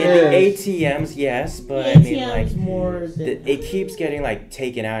ATMs, yes, but I mean, like, more it keeps getting like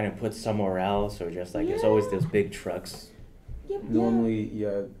taken out and put somewhere else, or just like there's always those big trucks. Normally,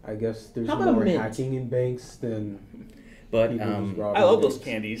 I guess there's more hacking in banks than. But I love those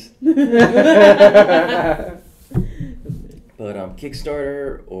candies. But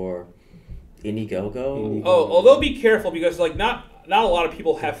Kickstarter or Indiegogo. Although be careful because like not a lot of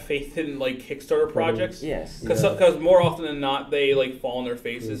people have faith in like Kickstarter projects. Yes. Because more often than not they like fall on their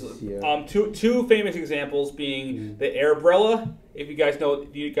faces. Two famous examples being the Airbrella. Do you guys know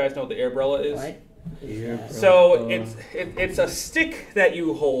what the Airbrella is? What? So it's a stick that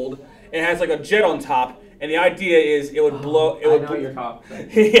you hold. It has like a jet on top. And the idea is it would blow. It would. I know you're talking.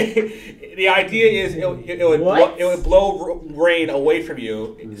 The idea is it would blow rain away from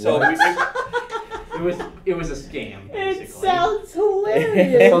you. So it was a scam. Basically. It sounds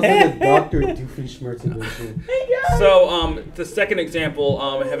hilarious. Sounds like a Dr. Doofenshmirtz edition. So the second example,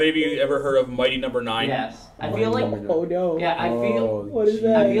 have any of you ever heard of Mighty Number 9? Yes, I feel like. Oh no. Yeah, I feel. What is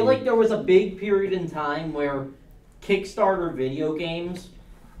that? I feel like there was a big period in time where Kickstarter video games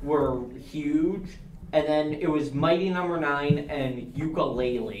were huge. And then it was Mighty Number 9 and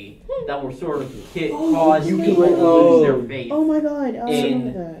Ukulele that were sort of caused people to lose their faith. Oh my god!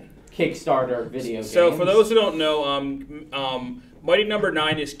 In Kickstarter video games. So for those who don't know, Mighty Number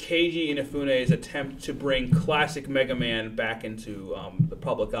 9 is Keiji Inafune's attempt to bring classic Mega Man back into the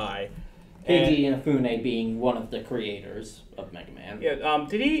public eye. Keiji Inafune being one of the creators of Mega Man. Yeah.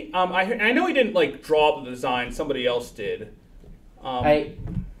 Did he? I know he didn't like draw the design. Somebody else did.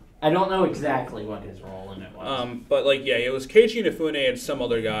 I don't know exactly what his role in it was. But like, yeah, it was Keiji Inafune and some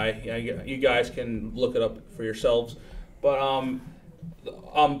other guy. Yeah, you guys can look it up for yourselves. But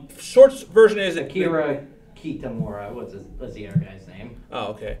short version is Akira Kitamura was the other guy's name. Oh,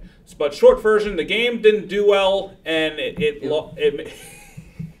 okay. But short version, the game didn't do well, and it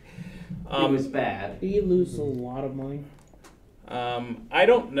was bad. Did you lose a lot of money? I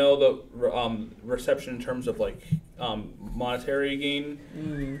don't know the reception in terms of like monetary gain.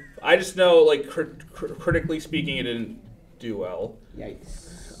 I just know like critically speaking, it didn't do well.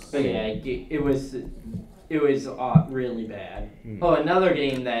 Yikes. But yeah, it was really bad. Oh, another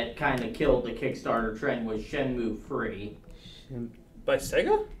game that kind of killed the Kickstarter trend was Shenmue 3. By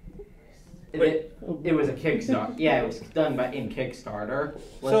Sega? It was a Kickstarter. Yeah, it was done in Kickstarter.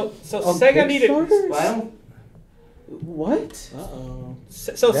 So Sega needed. Well, What? Uh-oh.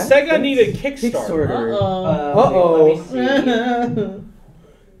 So Sega needed Kickstarter. Uh-oh. Let me see.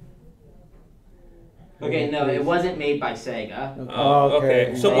 Okay, no, it wasn't made by Sega. Oh,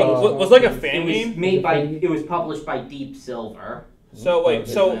 okay. So was like a fan game? It was published by Deep Silver. So wait,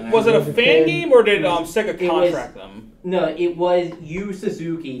 was it a fan game or did Sega contract them? No, it was Yu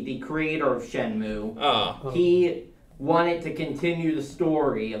Suzuki, the creator of Shenmue. Oh. He wanted to continue the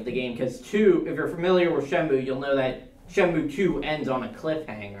story of the game because if you're familiar with Shenmue, you'll know that Shenmue 2 ends on a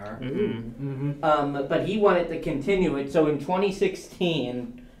cliffhanger. But he wanted to continue it, so in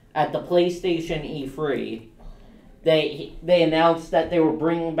 2016, at the PlayStation E3, they announced that they were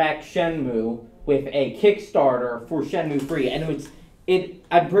bringing back Shenmue with a Kickstarter for Shenmue 3, and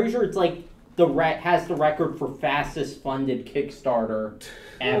I'm pretty sure it's like has the record for fastest funded Kickstarter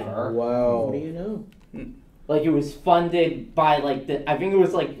ever. Wow. What do you know? Like it was funded by I think it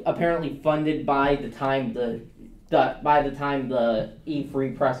was apparently funded by the time the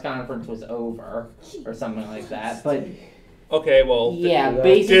E3 press conference was over or something like that. But okay, well, yeah,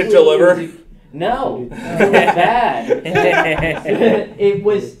 basically did it deliver? No, it was bad.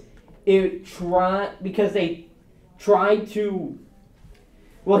 Because they tried to.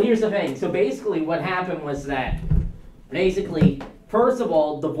 Well, here's the thing. So basically, what happened was that first of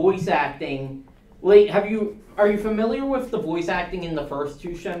all, the voice acting. Wait, are you familiar with the voice acting in the first two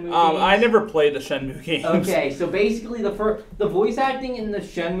Shenmue games? I never played the Shenmue games. Okay, so basically the voice acting in the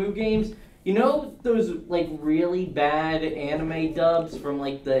Shenmue games, you know those really bad anime dubs from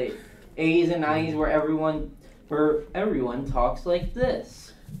the 80s and 90s where everyone talks like this.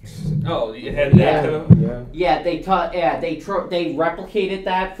 Oh, you had that too? Yeah. They replicated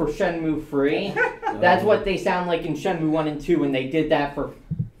that for Shenmue 3. That's what they sound like in Shenmue 1 and 2, and they did that for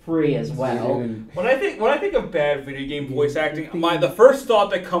 3 as well. When I think of bad video game voice acting, the first thought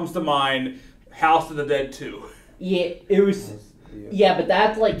that comes to mind, House of the Dead 2. Yeah, it was. Yeah, but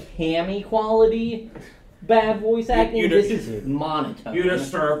that's hammy quality bad voice acting. This is monotone. You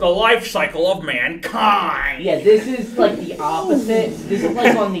disturb the life cycle of mankind. Yeah, this is the opposite. This is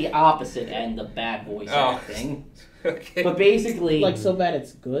on the opposite end of bad voice acting. Okay. But basically, So bad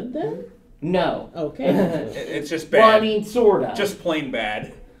it's good then? No. Okay. It's just bad. Well, I mean, sorta. Just plain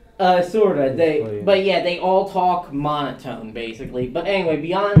bad. Sorta. They all talk monotone, basically. But anyway,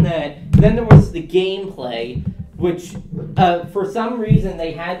 beyond that, then there was the gameplay, which, for some reason,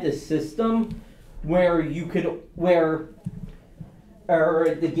 they had this system where the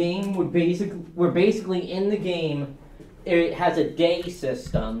game would basically in the game, it has a day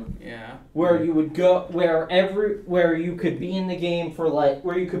system. Yeah. Where you would go, where you could be in the game for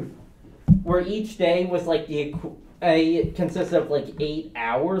where each day was it consisted of 8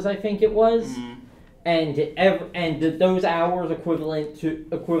 hours, I think it was, and those hours equivalent to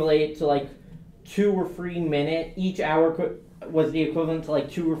 2 or 3 minutes. Each hour was the equivalent to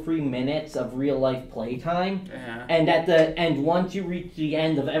 2 or 3 minutes of real life playtime. Yeah. And once you reach the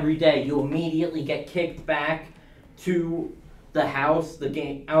end of every day, you immediately get kicked back to the house, the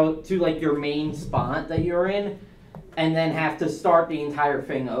game, out to your main spot that you're in, and then have to start the entire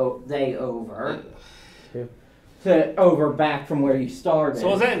thing day over. Back from where you started. So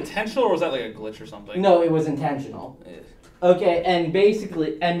was that intentional or was that a glitch or something? No, it was intentional. Okay, and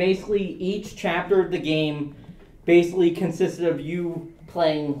basically each chapter of the game consisted of you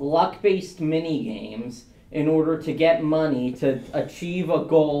playing luck-based mini games in order to get money to achieve a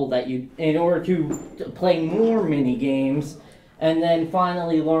goal in order to play more mini games, and then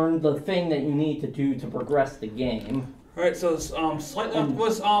finally learn the thing that you need to do to progress the game. All right, so was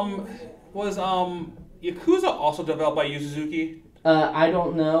Yakuza also developed by Yu Suzuki? I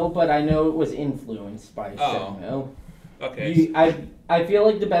don't know, but I know it was influenced by Shenmue. Okay. I feel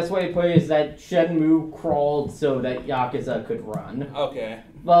like the best way to put it is that Shenmue crawled so that Yakuza could run. Okay.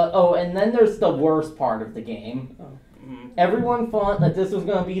 But and then there's the worst part of the game. Everyone thought that this was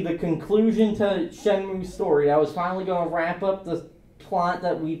going to be the conclusion to Shenmue's story. That was finally going to wrap up the plot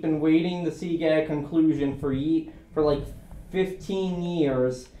that we've been waiting to see get a conclusion for 15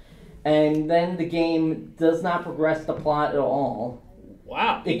 years. And then the game does not progress the plot at all.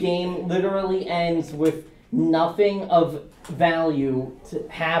 Wow. The game literally ends with nothing of value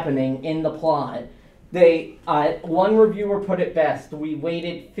happening in the plot. One reviewer put it best: we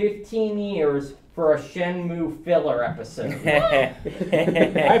waited 15 years for a Shenmue filler episode.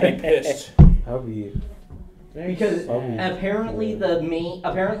 I'd be pissed. I'll be. Because Some- apparently yeah.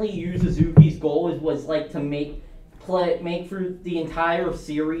 apparently Yu Suzuki's goal was like to make for the entire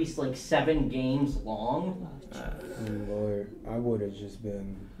series like 7 games long, Lord, I would have just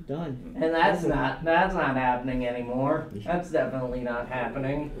been. Done. and that's not happening anymore. That's definitely not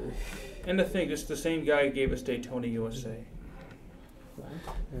happening. And the thing, it's the same guy who gave us Daytona USA.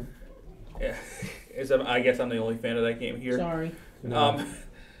 Yeah, I guess I'm the only fan of that game here. Sorry.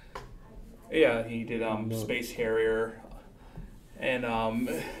 Yeah, he did Space Harrier and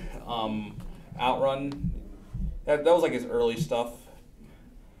Outrun. That was like his early stuff.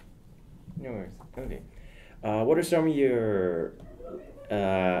 No worries. Okay. What are some of your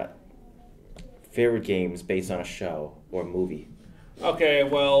favorite games based on a show or movie? Okay,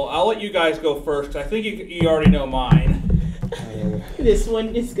 well, I'll let you guys go first. 'Cause I think you already know mine. This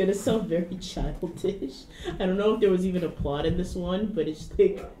one is gonna sound very childish. I don't know if there was even a plot in this one, but it's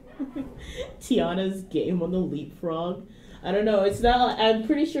like Tiana's game on the leapfrog. I don't know. It's not. I'm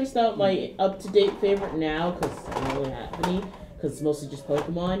pretty sure it's not my up-to-date favorite now because I don't really have any. Because it's mostly just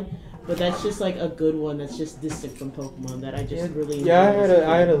Pokemon. But that's just like a good one. That's just distant from Pokemon that I just really enjoy. Yeah,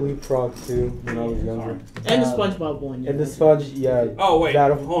 I had a leapfrog too when I was younger. And the SpongeBob one. And the Sponge, yeah. Oh wait,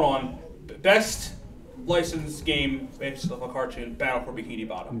 that- hold on. Best licensed game based off a cartoon, Battle for Bikini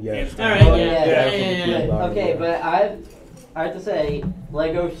Bottom. Yeah. Hands All down. right. Oh, Yeah. Okay, but I have to say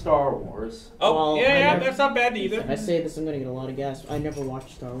Lego Star Wars. Oh Well, I yeah, never- that's not bad If I either. say this, I'm gonna get a lot of gas. I never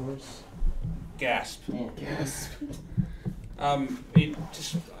watched Star Wars. Gasp. Yes.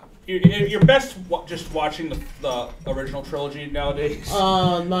 You're best just watching the original trilogy nowadays.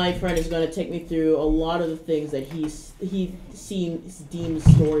 My friend is gonna take me through a lot of the things that he deems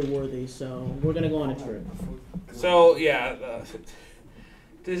story worthy. So we're gonna go on a trip. So yeah,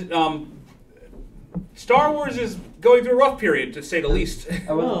 Star Wars is going through a rough period to say the least.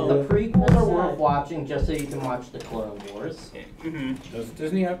 Oh, The prequels that's are worth sad. watching just so you can watch the Clone Wars. hmm Does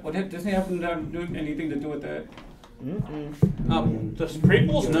Disney have Disney have doing anything to do with that? Mm-mm. The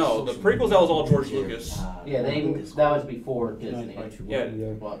prequels, no. The prequels, that was all George Lucas. Yeah, that was before Disney. Yeah.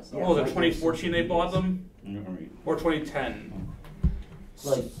 Yeah. Bought stuff. What was it, 2014 they bought them? Alright. Or 2010?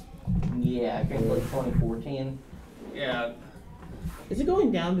 Like, yeah, I think like 2014. Yeah. Is it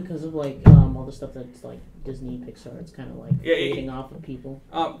going down because of like all the stuff that's like Disney, Pixar? It's kind of like Yeah, fading off of people.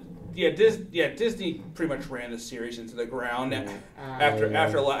 Disney pretty much ran the series into the ground after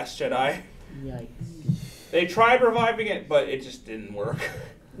Last Jedi. Yikes! They tried reviving it, but it just didn't work.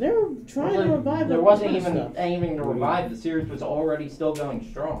 They're trying to revive. There that wasn't kind of even stuff. anything to revive. The series was already still going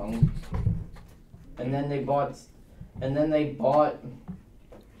strong. And then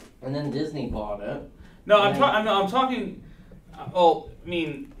Disney bought it. No, I'm talking. Well, I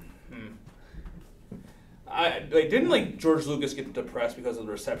mean, didn't like George Lucas get depressed because of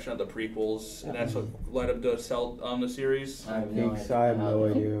the reception of the prequels, and that's what led him to sell the series. I have I have no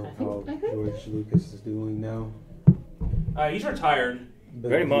idea I how think- George Lucas is doing now. He's retired. But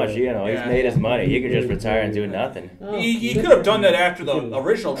Pretty much, yeah. he's Yeah. made his money. He could just retire and do nothing. Oh, He could have done that after the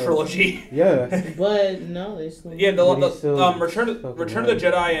original trilogy. Yeah. But no, they still. Yeah, But he's still Return of fucking the alive.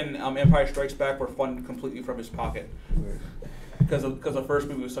 Jedi and Empire Strikes Back were funded completely from his pocket because the first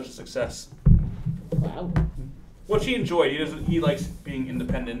movie was such a success, Wow. which he enjoyed. He likes being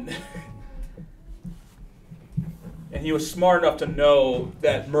independent, and he was smart enough to know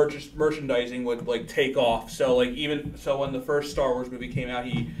that merchandising would like take off. So like when the first Star Wars movie came out,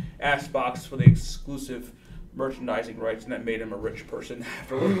 he asked Fox for the exclusive merchandising rights, and that made him a rich person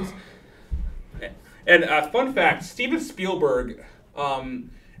afterwards. And fun fact: Steven Spielberg,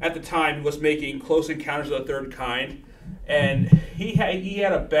 at the time, was making Close Encounters of the Third Kind, and he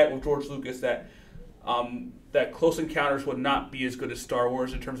had a bet with George Lucas that that Close Encounters would not be as good as Star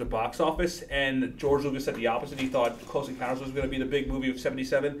Wars in terms of box office, and George Lucas said the opposite. He thought Close Encounters was going to be the big movie of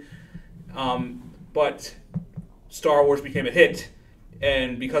 '77, but Star Wars became a hit.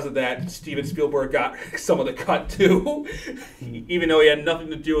 And because of that, Steven Spielberg got some of the cut too, even though he had nothing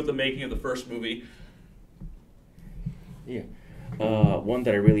to do with the making of the first movie. Yeah. One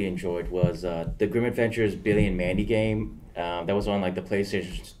that I really enjoyed was the Grim Adventures Billy and Mandy game. That was on like the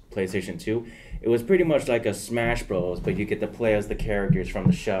PlayStation 2. It was pretty much like a Smash Bros, but you get to play as the characters from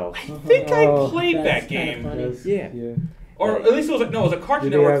the show. I think I played That's that kinda game, funny. Yes, Yeah. Yeah. or at least it was a Cartoon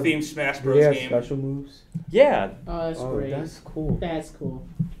Do they Network have- themed Smash Do Bros they have game. special moves? Yeah, Oh, that's Oh, great. that's cool. That's cool.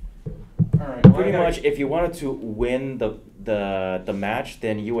 All right, well, pretty I gotta- much. If you wanted to win the match,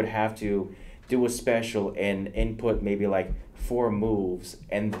 then you would have to do a special and input maybe like 4 moves,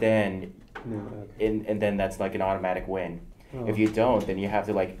 and then No, okay. and then that's like an automatic win. Oh. If you don't, then you have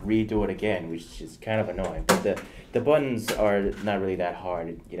to like redo it again, which is kind of annoying. But the buttons are not really that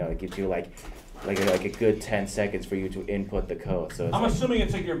hard. You know, it gives you like like a good 10 seconds for you to input the code. So it's I'm like, assuming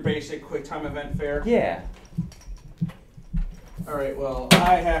it's like your basic QuickTime event fair. yeah. All right. Well,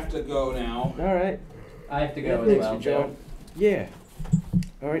 I have to go now. All right. I have to go Thanks as well. for joining. Yeah.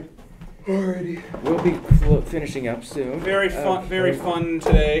 All right. Alrighty. We'll be finishing up soon. Very fun. Very fun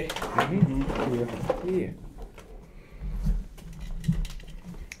today. Yeah.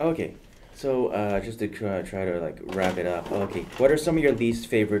 Okay. So just to try to like wrap it up. Okay. What are some of your least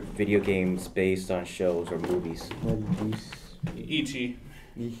favorite video games based on shows or movies? E.T.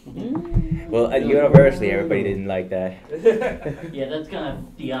 Well, at university, everybody didn't like that. Yeah, that's kind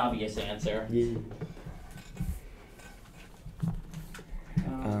of the obvious answer.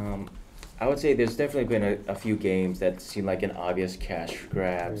 I would say there's definitely been a few games that seem like an obvious cash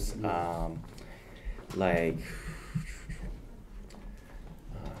grabs. Like,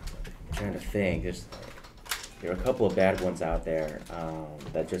 I'm trying to think. There are a couple of bad ones out there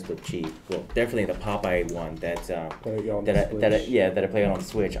that just look cheap. Well, definitely the Popeye one that I played on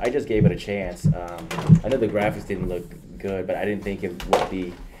Switch. I just gave it a chance. I know the graphics didn't look good, but I didn't think it would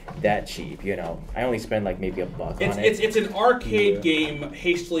be that cheap. You know, I only spent like maybe $1 on it. It's an arcade game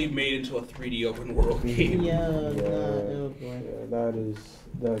hastily made into a 3D open world game. Yeah, oh boy. Yeah,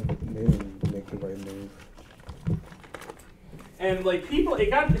 that they didn't make the right move. And like it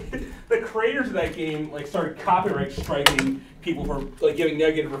got the creators of that game like started copyright striking people for like giving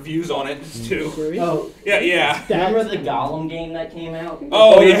negative reviews on it too. Oh, Yeah. remember the Gollum game that came out?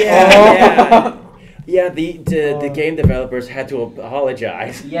 Oh yeah. Yeah, the game developers had to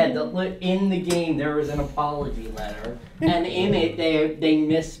apologize. Yeah, in the game there was an apology letter, and in it they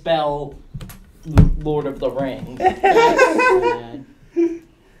misspell Lord of the Rings. Bad.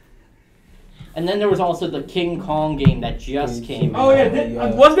 And then there was also the King Kong game that just came out. Oh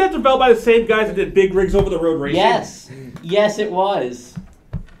yeah. Wasn't that developed by the same guys that did Big Rigs Over the Road Racing? Yes, it was.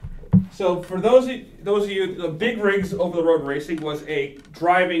 So for those of you, the Big Rigs Over the Road Racing was a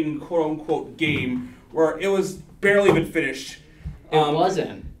driving quote unquote game where it was barely even finished. It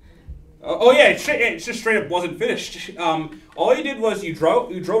wasn't. Oh yeah, it just straight up wasn't finished. All you did was you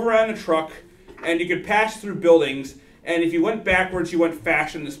drove around in a truck, and you could pass through buildings. And if you went backwards, you went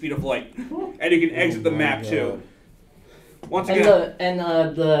faster than the speed of light, and you can exit the map too. Once again,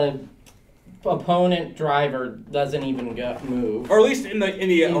 the opponent driver doesn't even move. or at least in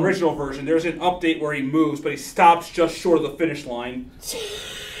the original version, there's an update where he moves, but he stops just short of the finish line.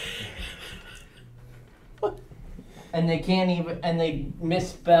 And they can't even, and they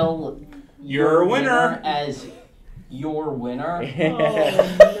misspell Your winner as your winner.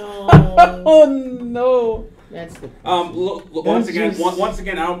 Oh No. That's the once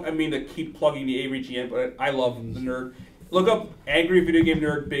again, I don't mean to keep plugging the AVGN, but I love the nerd. Look up Angry Video Game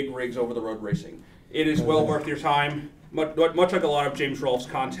Nerd Big Rigs Over the Road Racing. It is well worth your time, much like a lot of James Rolfe's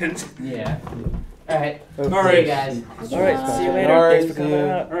content. Yeah. All right. All right, See you guys. All right, see you later. All right, Thanks for coming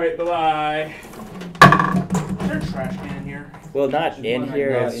out. All right, bye-bye. Is there a trash can here? Well, not in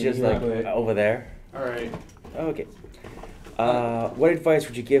here. not It's in just here, like but- over there. All right. Okay. What advice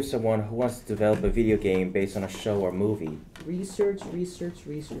would you give someone who wants to develop a video game based on a show or movie? research.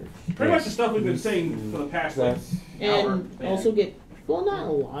 Pretty much the stuff we've been saying for the past like, hour. And also get, well, not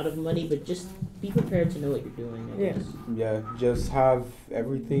a lot of money, but just be prepared to know what you're doing. I guess. Yeah, just have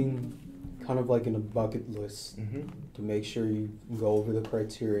everything kind of like in a bucket list to make sure you go over the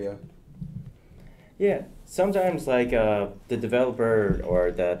criteria. Yeah, sometimes like the developer or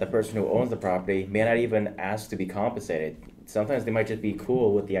the person who owns the property may not even ask to be compensated. Sometimes they might just be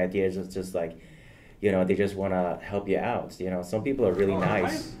cool with the ideas of just like, you know, they just want to help you out. You know, some people are really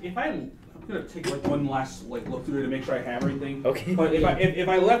nice. I'm gonna take like one last like look through to make sure I have everything. Okay. But if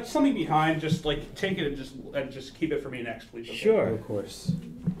I left something behind, just like take it and just keep it for me next, please. Okay? Sure. Of course.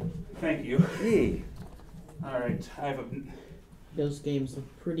 Thank you. Hey. All right. I have a. Those games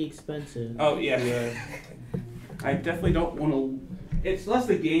look pretty expensive. Oh yeah. I definitely don't want to. It's less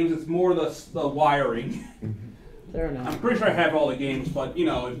the games; it's more the wiring. Fair enough. I'm pretty sure I have all the games, but you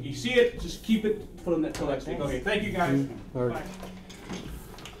know, if you see it, just keep it for until next week. Okay. Thank you guys. All right.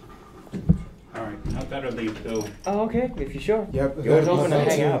 Bye. All right. I better leave too. Oh, okay. If you're sure. Yep. You're always open to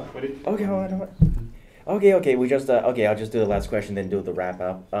That's hang it. out. Okay, hold on. Okay. We just okay. I'll just do the last question, then do the wrap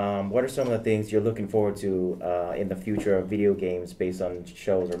up. What are some of the things you're looking forward to in the future of video games based on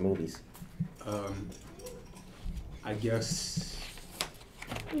shows or movies? I guess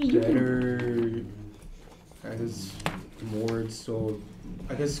I mean, you can, better as more so.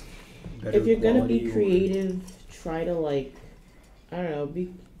 I guess better if you're gonna be quality or- creative, try to like, I don't know,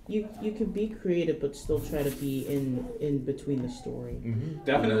 you can be creative, but still try to be in between the story.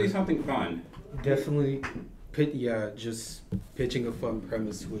 Definitely something fun. Definitely, just pitching a fun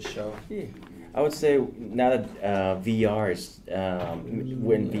premise to a show. Yeah. I would say now that VR is,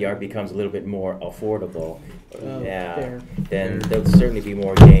 when VR becomes a little bit more affordable, yeah, fair. then there'll certainly be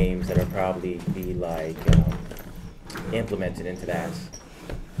more games that are probably be like implemented into that.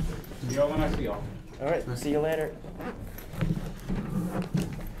 See y'all when I see y'all. All right, see you later.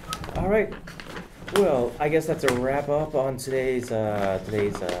 All right. Well, I guess that's a wrap up on today's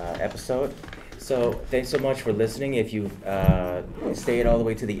episode. So thanks so much for listening. If you stayed all the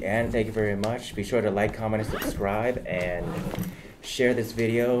way to the end, thank you very much. Be sure to like, comment, and subscribe, and share this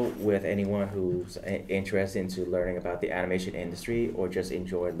video with anyone who's interested into learning about the animation industry or just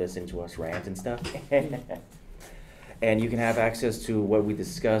enjoy listening to us rant and stuff. And you can have access to what we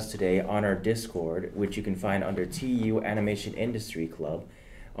discussed today on our Discord, which you can find under TU Animation Industry Club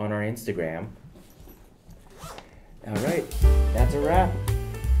on our Instagram. All right, that's a wrap.